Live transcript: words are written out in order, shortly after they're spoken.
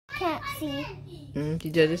can't see. You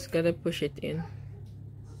just gotta push it in.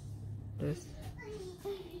 Just.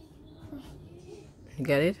 You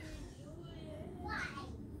got it?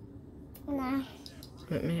 Nah.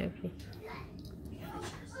 Let me help you.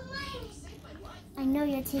 I know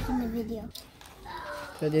you're taking the video.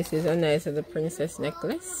 So this is a nice little princess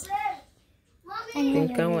necklace.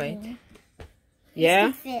 Pink and white.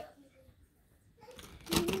 Yeah? Fit.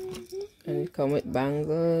 And it come with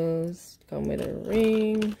bangles, come with a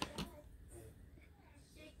ring.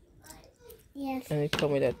 Yes. And it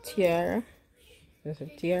come with a tiara. There's a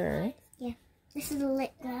tiara, right? Yeah. This is a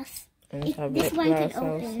lip gloss. And it have lip gloss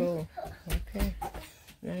also. Okay.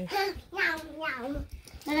 Nice.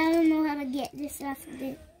 But I don't know how to get this off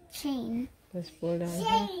the chain. Let's pull down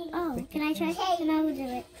here. Oh, can I try? Then I will do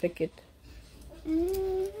it. Flick it.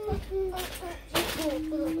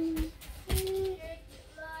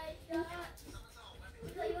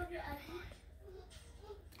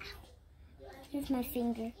 Here's my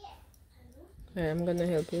finger. I'm gonna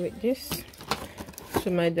help you with this.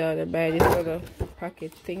 So my daughter buy this little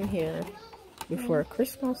pocket thing here before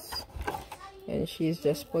Christmas, and she's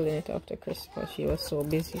just pulling it after Christmas. She was so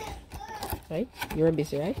busy, right? You were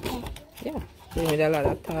busy, right? Yeah. With a lot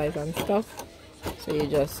of toys and stuff, so you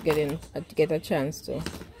just get a chance to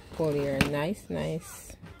pull your nice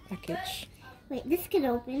package. Wait, this could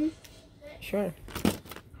open. Sure.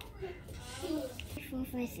 4,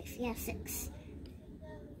 5, 6. Yeah, 6.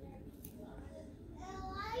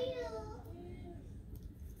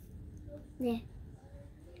 Yeah.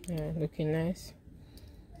 Yeah, looking nice.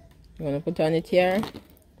 You wanna put on it here?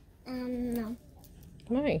 No.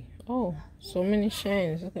 Why? Oh, so many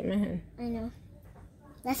shines. Look at my hand. I know.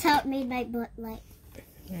 That's how it made my butt light.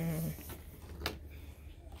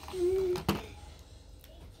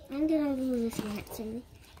 I'm gonna glue this one actually.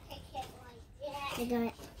 I got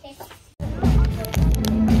it.